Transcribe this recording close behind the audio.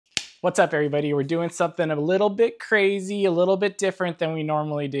What's up, everybody? We're doing something a little bit crazy, a little bit different than we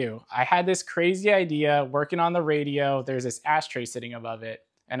normally do. I had this crazy idea working on the radio. There's this ashtray sitting above it,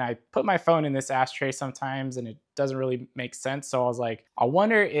 and I put my phone in this ashtray sometimes and it doesn't really make sense. So I was like, I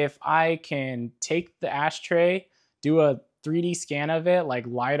wonder if I can take the ashtray, do a 3D scan of it, like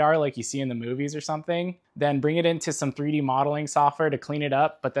LiDAR, like you see in the movies or something, then bring it into some 3D modeling software to clean it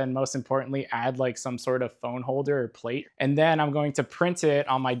up, but then most importantly, add like some sort of phone holder or plate. And then I'm going to print it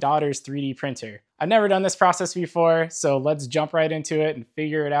on my daughter's 3D printer. I've never done this process before, so let's jump right into it and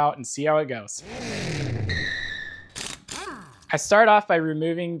figure it out and see how it goes. I start off by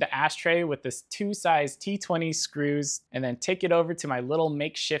removing the ashtray with this 2-size T20 screws and then take it over to my little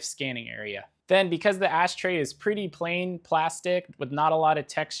makeshift scanning area. Then, because the ashtray is pretty plain plastic with not a lot of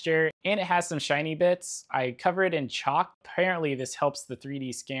texture and it has some shiny bits, I cover it in chalk. Apparently this helps the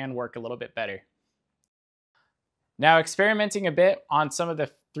 3D scan work a little bit better. Now, experimenting a bit on some of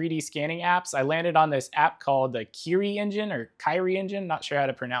the 3D scanning apps, I landed on this app called the Kyrie engine or Kyrie engine, not sure how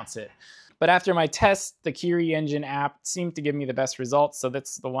to pronounce it. But after my test, the Kyrie engine app seemed to give me the best results, so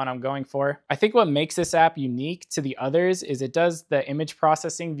that's the one I'm going for. I think what makes this app unique to the others is it does the image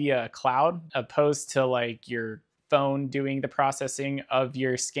processing via a cloud, opposed to like your phone doing the processing of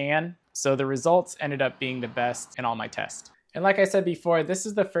your scan. So the results ended up being the best in all my tests. And like I said before, this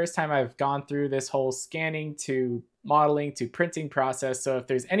is the first time I've gone through this whole scanning to modeling to printing process. So if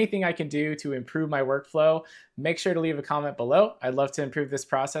there's anything I can do to improve my workflow, make sure to leave a comment below. I'd love to improve this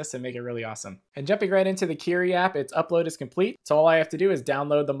process and make it really awesome. And jumping right into the Kyrie app, its upload is complete. So all I have to do is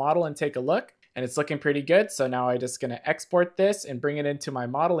download the model and take a look. And it's looking pretty good. So now I'm just gonna export this and bring it into my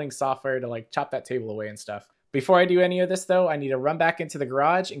modeling software to like chop that table away and stuff. Before I do any of this though, I need to run back into the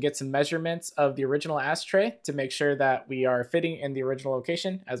garage and get some measurements of the original ashtray to make sure that we are fitting in the original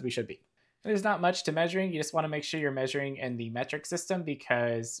location as we should be. There's not much to measuring. You just want to make sure you're measuring in the metric system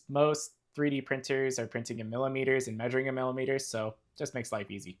because most 3D printers are printing in millimeters and measuring in millimeters, so just makes life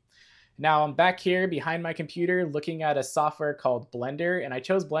easy. Now I'm back here behind my computer looking at a software called Blender, and I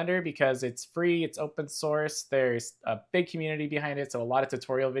chose Blender because it's free, it's open source, there's a big community behind it, so a lot of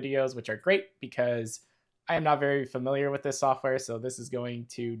tutorial videos, which are great because I am not very familiar with this software, so this is going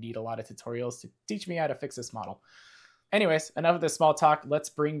to need a lot of tutorials to teach me how to fix this model. Anyways, enough of the small talk. Let's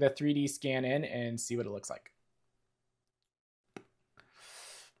bring the 3D scan in and see what it looks like.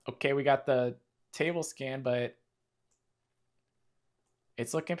 Okay, we got the table scan, but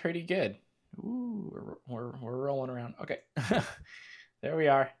it's looking pretty good. Ooh, we're rolling around. Okay, there we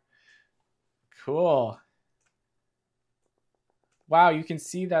are. Cool. Wow, you can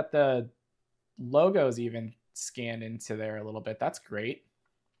see that the logo's even scanned into there a little bit. That's great.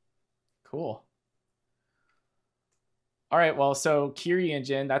 Cool. All right, well, so Kyrie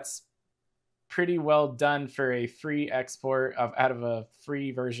engine, that's pretty well done for a free export out of a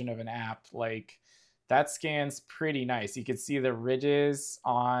free version of an app. Like that scans pretty nice. You can see the ridges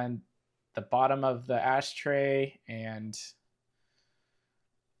on the bottom of the ashtray and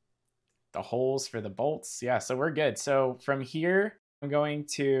the holes for the bolts. Yeah, so we're good. So from here, I'm going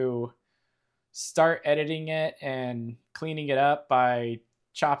to start editing it and cleaning it up by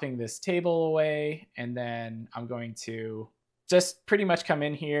chopping this table away, and then I'm going to just pretty much come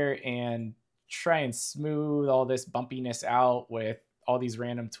in here and try and smooth all this bumpiness out with all these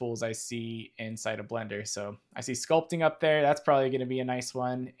random tools I see inside of Blender. So I see sculpting up there. That's probably going to be a nice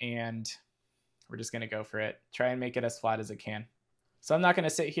one, and we're just going to go for it. Try and make it as flat as it can. So I'm not going to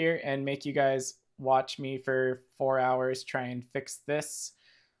sit here and make you guys watch me for 4 hours try and fix this.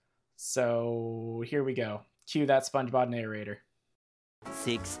 So here we go. Cue that SpongeBob narrator.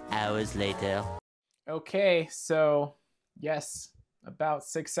 6 hours later. Okay, so yes, about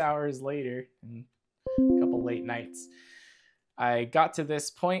 6 hours later and a couple late nights, I got to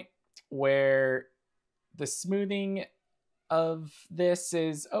this point where the smoothing of this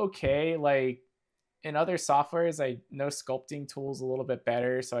is okay. Like in other softwares, I know sculpting tools a little bit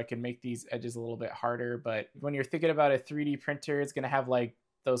better, so I can make these edges a little bit harder. But when you're thinking about a 3D printer, it's going to have like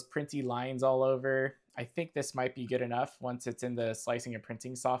those printy lines all over. I think this might be good enough once it's in the slicing and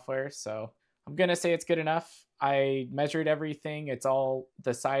printing software. So I'm going to say it's good enough. I measured everything. It's all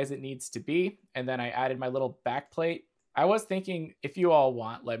the size it needs to be. And then I added my little back plate. I was thinking, if you all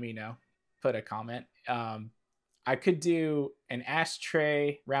want, let me know. Put a comment. I could do an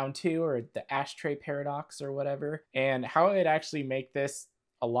ashtray round 2 or the ashtray paradox or whatever. And how I'd actually make this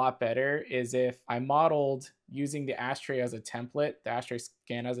a lot better is if I modeled using the ashtray as a template, the ashtray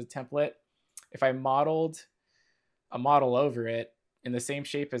scan as a template. If I modeled a model over it in the same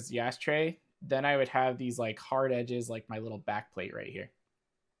shape as the ashtray, then I would have these like hard edges like my little back plate right here.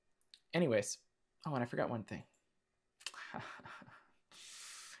 Anyways, oh, and I forgot one thing.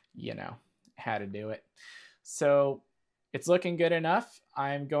 you know, how to do it. So it's looking good enough.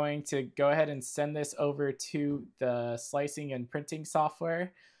 I'm going to go ahead and send this over to the slicing and printing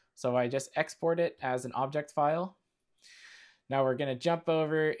software. So I just export it as an object file. Now we're going to jump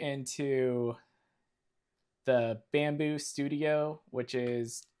over into the Bamboo Studio, which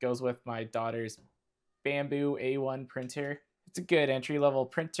goes with my daughter's Bamboo A1 printer. It's a good entry-level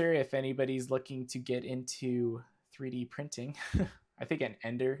printer if anybody's looking to get into 3D printing. I think an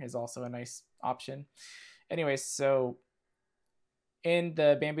Ender is also a nice option. Anyway, so in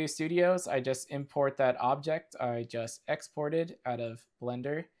the Bamboo Studios, I just import that object I just exported out of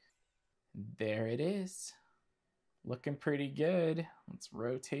Blender. There it is. Looking pretty good. Let's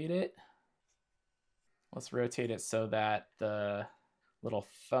rotate it. Let's rotate it so that the little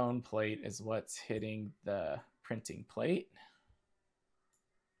phone plate is what's hitting the printing plate.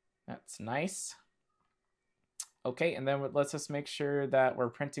 That's nice. Okay, and then let's just make sure that we're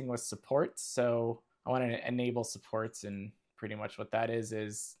printing with supports. So I want to enable supports, and pretty much what that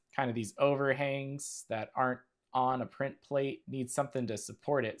is kind of these overhangs that aren't on a print plate need something to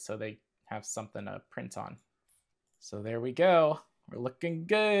support it so they have something to print on. So there we go. We're looking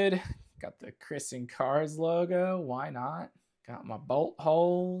good. Got the Chris and Cars logo. Why not? Got my bolt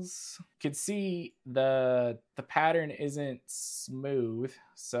holes. You can see the pattern isn't smooth.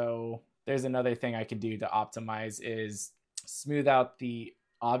 So there's another thing I can do to optimize is smooth out the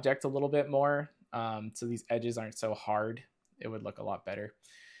object a little bit more. So these edges aren't so hard. It would look a lot better.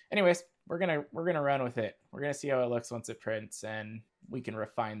 Anyways, we're gonna run with it. We're gonna see how it looks once it prints, and we can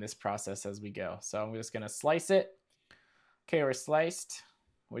refine this process as we go. So I'm just gonna slice it. Okay, we're sliced,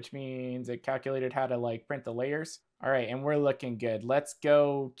 which means it calculated how to like print the layers. All right, and we're looking good. Let's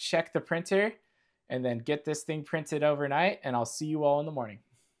go check the printer and then get this thing printed overnight, and I'll see you all in the morning.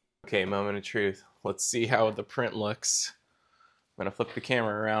 Okay, moment of truth. Let's see how the print looks. I'm gonna flip the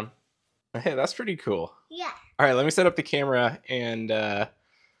camera around. Hey, that's pretty cool. Yeah. All right, let me set up the camera and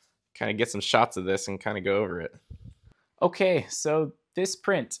kind of get some shots of this and kind of go over it. Okay, so this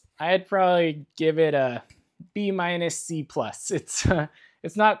print, I'd probably give it a B- C+.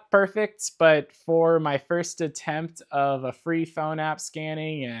 It's not perfect, but for my first attempt of a free phone app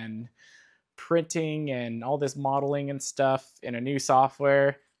scanning and printing and all this modeling and stuff in a new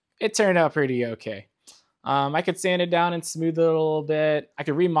software, it turned out pretty okay. I could sand it down and smooth it a little bit. I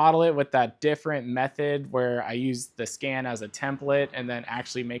could remodel it with that different method where I use the scan as a template and then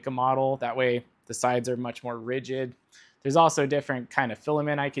actually make a model. That way the sides are much more rigid. There's also different kind of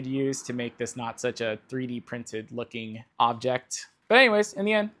filament I could use to make this not such a 3D printed looking object. But anyways, in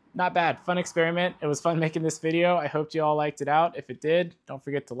the end, not bad. Fun experiment. It was fun making this video. I hope you all liked it out. If it did, don't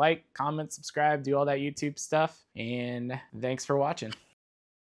forget to like, comment, subscribe, do all that YouTube stuff. And thanks for watching.